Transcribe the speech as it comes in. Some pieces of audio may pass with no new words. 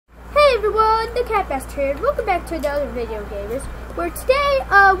I'm the Cat Best here, and welcome back to another video, gamers. Where today,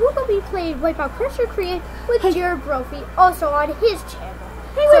 we're going to be playing Wipeout Pressure Create with Jerod Brophy, also on his channel.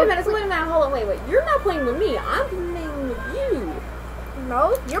 Hey, wait a minute, hold on, wait. You're not playing with me, I'm playing with you.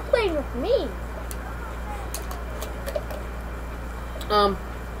 No, you're playing with me. My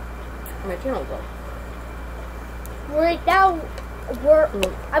channel though. Right now,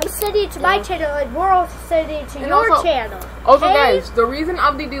 I'm sending it to my channel, and we're also sending it to your channel. Also, guys, the reason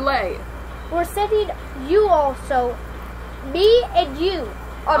of the delay. We're sending you also, me and you,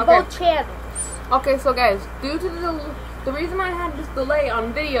 on both channels. Okay, so guys, due to the reason I had this delay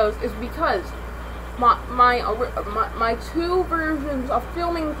on videos is because my two versions of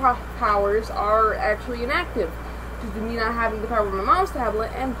filming powers are actually inactive due to me not having the power of my mom's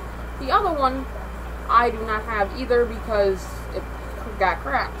tablet, and the other one I do not have either because it got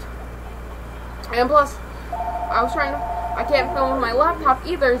cracked. And plus, I can't film with my laptop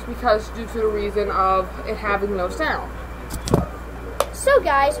either because due to the reason of it having no sound. So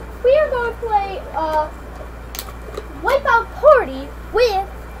guys, we are going to play Wipeout Party with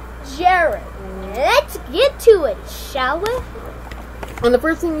Jerod. Let's get to it, shall we? And the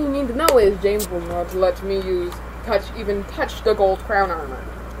first thing you need to know is James will not let me even touch the gold crown armor.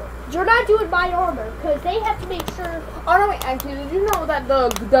 You're not doing my armor, because they have to make sure... Oh no, wait, actually, did you know that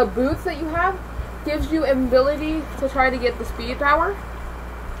the boots that you have gives you an ability to try to get the speed power?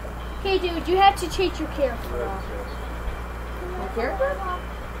 Okay, dude, you have to change your character off. My character?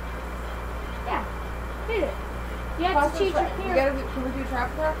 Yeah, hit it. You have to change your character. Can we do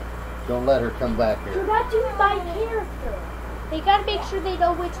trap attack? Don't let her come back here. You're not doing my character. They gotta make sure they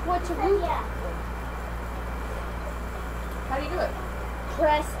know which one to move. How do you do it?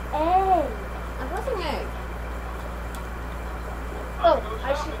 Press A. I'm pressing A. Oh, I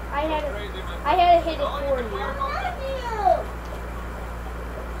had to hit it for you.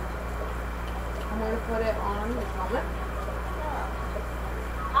 I'm going to put it on this helmet.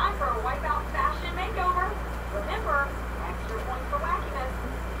 Time for a Wipeout fashion makeover. Remember, extra points for wackiness.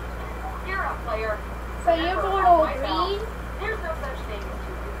 You're a player. So you're going all green? There's no such thing as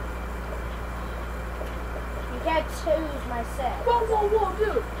two. You can't choose my set. Whoa,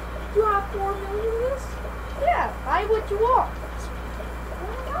 dude. You have 4 million in this? Yeah, buy what you want.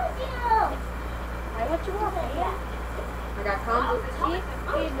 Buy what you want, man. I got combos.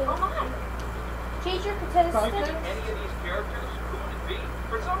 Change your contestant. Any of these characters, who would it be?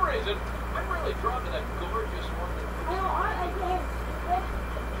 For some reason, I'm really drawn to that gorgeous one.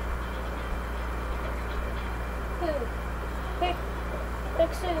 Who?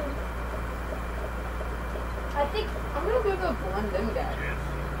 Pick soon. I think I'm going to do the blend in guy.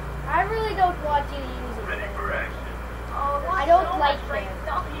 I really don't want you to use it. Ready for action. Oh, I don't so like much great him.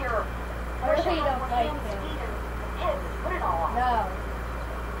 stuff here. I really don't like him. Yes, put it all on. No.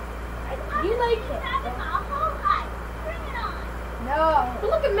 You like him. No. But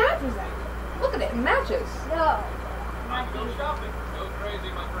look, it matches it. Look at it, it matches. No. I'm go shopping. Go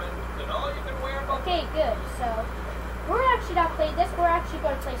crazy, my friend. And all you can wear but Okay, good. So, we're actually not playing this. We're actually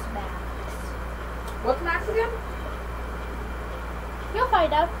going to play some Max. What's Max again? You'll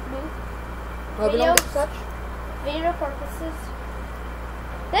find out. Move. Hope you don't get such. Video purposes.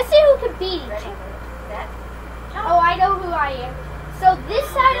 Let's see who can beat each other. Oh, I know who I am. So this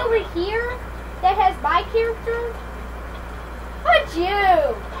side over here that has my character. How'd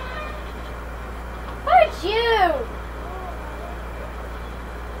you? How'd you?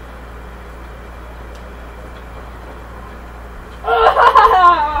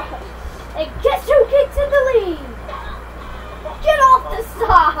 And guess who gets in the lead? Get off the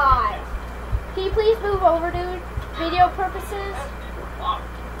side! Can you please move over, dude? Video purposes?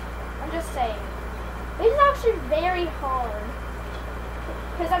 I'm just saying. This is actually very hard.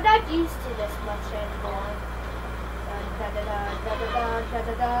 Because I'm not used to this much anymore. Dun dun dun dun dun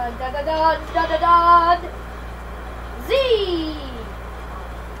dun dun dun dun dun dun. Z!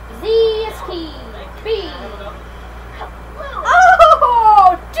 Z is key. B.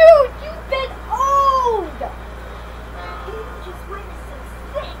 Oh! Dude, you've been owned!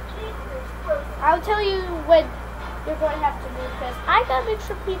 I'll tell you when you're going to have to move because I gotta make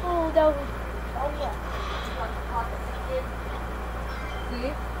sure people know who. Oh yeah. See?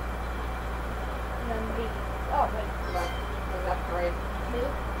 And then B. Oh wait. That's right.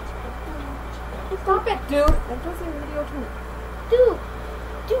 Move. Stop it, dude. That doesn't video too.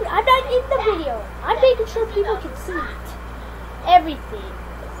 Dude, I'm not in the video. I'm making sure people can see it. Everything.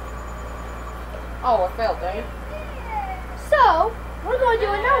 Oh, I failed, dang it. So, we're going to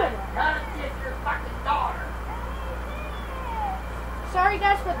do another one. Sorry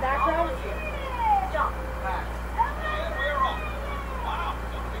guys for the background. Jump. And we're off. Wow,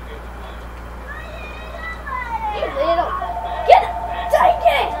 that'll be good to play.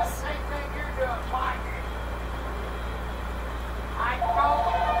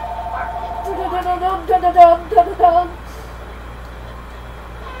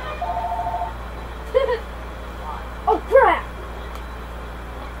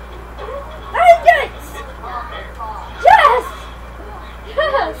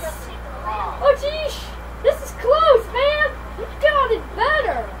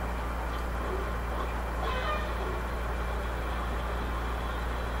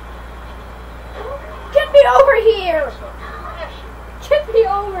 here! Get me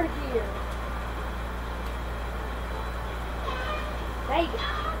over here! Dang it.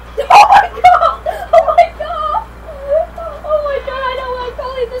 Oh my god! Oh my god! Oh my god, I know what I'm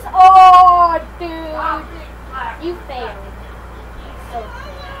calling this. Oh, dude. You failed. So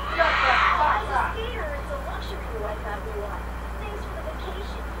Skater, it's a luxury wipeout you want. Thanks for the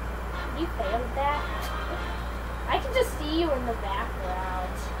vacation. you failed that? I can just see you in the background.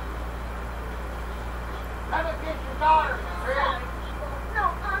 Have a get your daughter,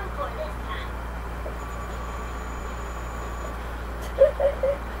 No, I'm good this time.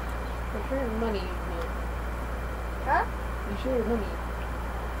 I'm sure your money, man. Huh? You sure your money?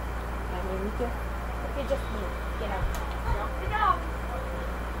 I mean, you can. Okay, just move. Get out. Away we go.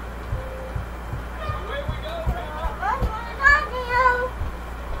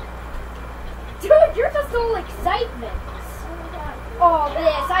 Dude, you're just all excitement. Oh,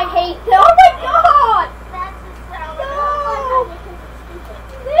 this. I hate this. Oh my god! No!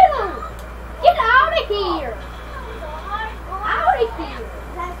 Get out of here! Out of here!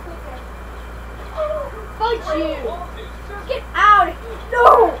 Fudge you! Get out of here!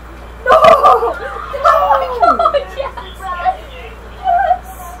 No! No! No! Oh, yes! Yes!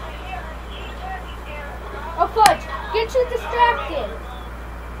 Oh, Fudge, get you distracted.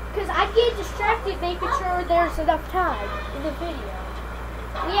 Because I get distracted making sure there's enough time in the video.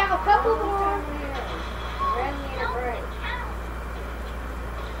 We have a couple more.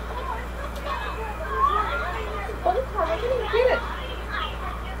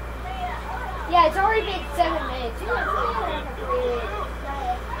 Yeah, it's already been 7 minutes. Guys.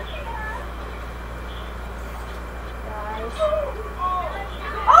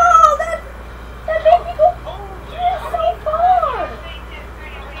 Oh, that made me go so far.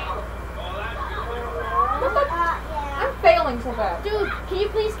 I'm failing so bad. Dude, can you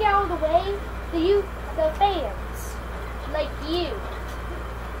please get out of the way? The fans. Like you.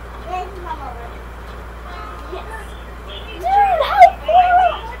 Yes. Dude, how far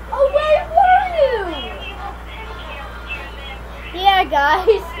away were you? Yeah, guys.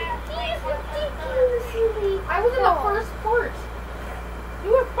 He's ridiculously I was in the first part. You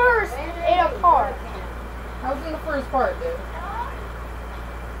were first in a part. I was in the first part, dude.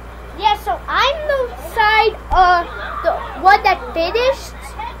 Yeah, so I'm the side, the one that finished.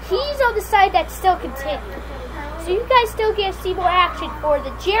 He's on the side that still continued. So you guys still get to see more action for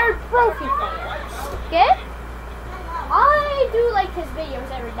the Jerod Brophy fans. Okay? I do like his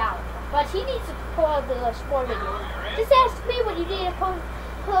videos every now and then, but he needs to publish more videos. Just ask me when you need to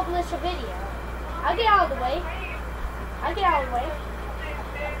publish a video. I'll get out of the way. I'll get out of the way.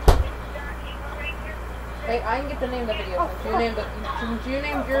 Wait, I can get the name of the video. Since you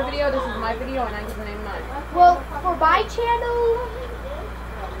named your video, this is my video, and I get to name mine. Well, for my channel,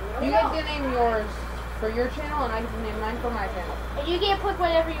 You get to name yours for your channel, and I get to name mine for my channel. and you can put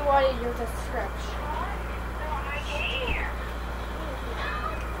whatever you want in your description.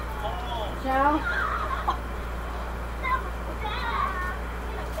 So,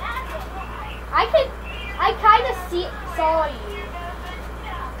 I kind of saw you.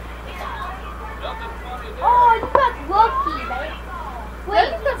 Nothing funny there. Oh, you got lucky, man.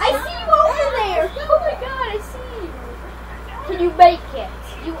 Wait, I see you over there. Oh my god, I see you. Can you make it?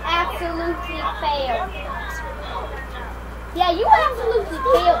 You absolutely failed it. Yeah, you absolutely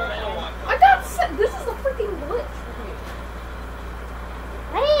failed it. I got sick. This is a freaking glitch.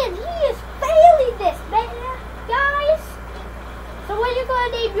 Man, he is failing this, man. Guys. So what are you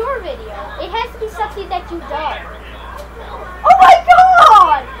going to name your video? It has to be something that you've done. Oh my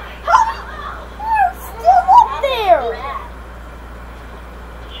god! How? You're still up there!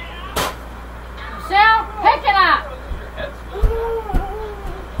 Michelle, pick it up!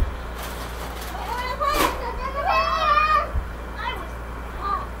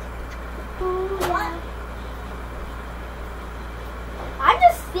 I'm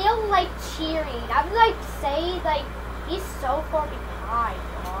just still like cheering. I'm like saying like he's so far behind,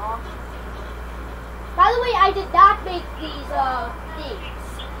 aw. By the way, I did not make these things.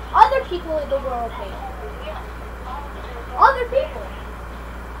 Other people in the world made them. Other people.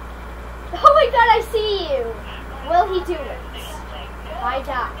 Oh my god, I see you. Will he do it? I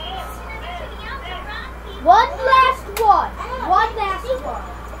dies. One last one. One last one.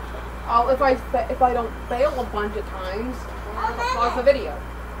 Oh, if I don't fail a bunch of times, I'm gonna pause the video.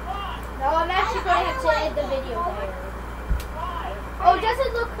 No, I'm actually going to have to end the video there. Oh, it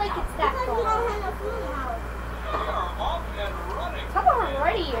doesn't look like it's that far. We are off and running. Come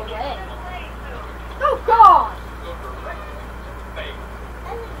already away. Oh, God.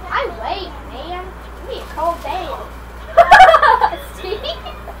 I wait, man. Give me a cold day. See?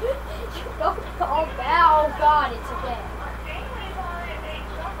 Oh God, it's a bed.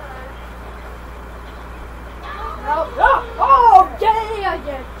 Oh, yeah,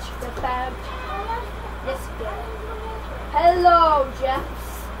 the bad. This bed. Hello, Jeffs.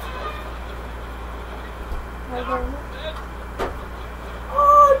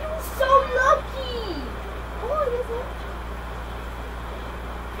 Oh, you're so lucky. Oh, is it?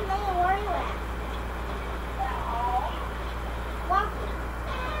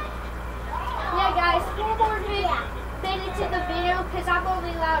 Yeah, guys, 4 more minutes in the video because I'm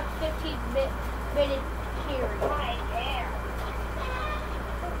only allowed 15-minute period.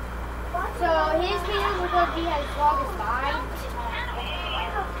 So his videos are going to be as long as mine.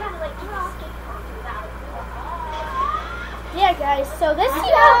 Yeah, guys, so let's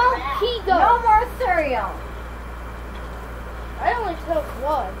see how he goes. No more cereal. I only took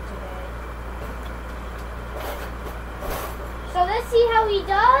one today. So let's see how he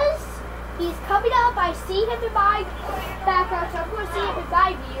does. He's coming up. I see him in my background, so I'm going to see him in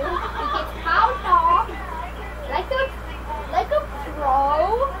my view. He gets pounded off like a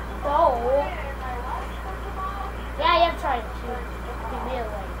pro. No. Yeah, I am trying to humiliate.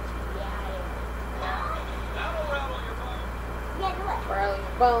 Yeah, I am. Yeah, do it. Rattle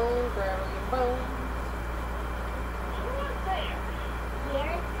your bones, rattle your bones.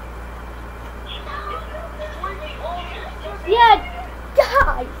 Yeah,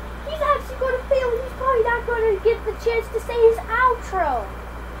 guys, he's actually going to fail. He's probably not going to get the chance to say his outro.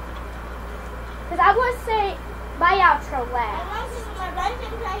 Because I want to say my outro last.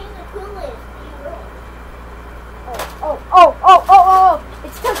 Oh.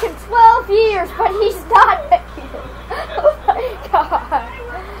 It's took him 12 years, but he's not making it. Oh my God.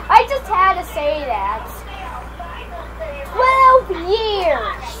 I just had to say that. 12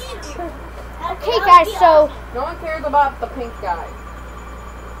 years. Okay, guys, so... No one cares about the pink guy.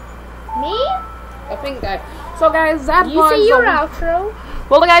 Me? The pink guy. So, guys, that You was say your the outro.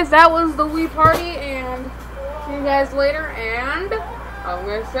 Well, guys, that was the Wii party, and see you guys later. And I'm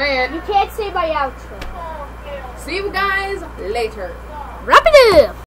gonna say it. You can't say my outro. See you guys later. Wrap it up.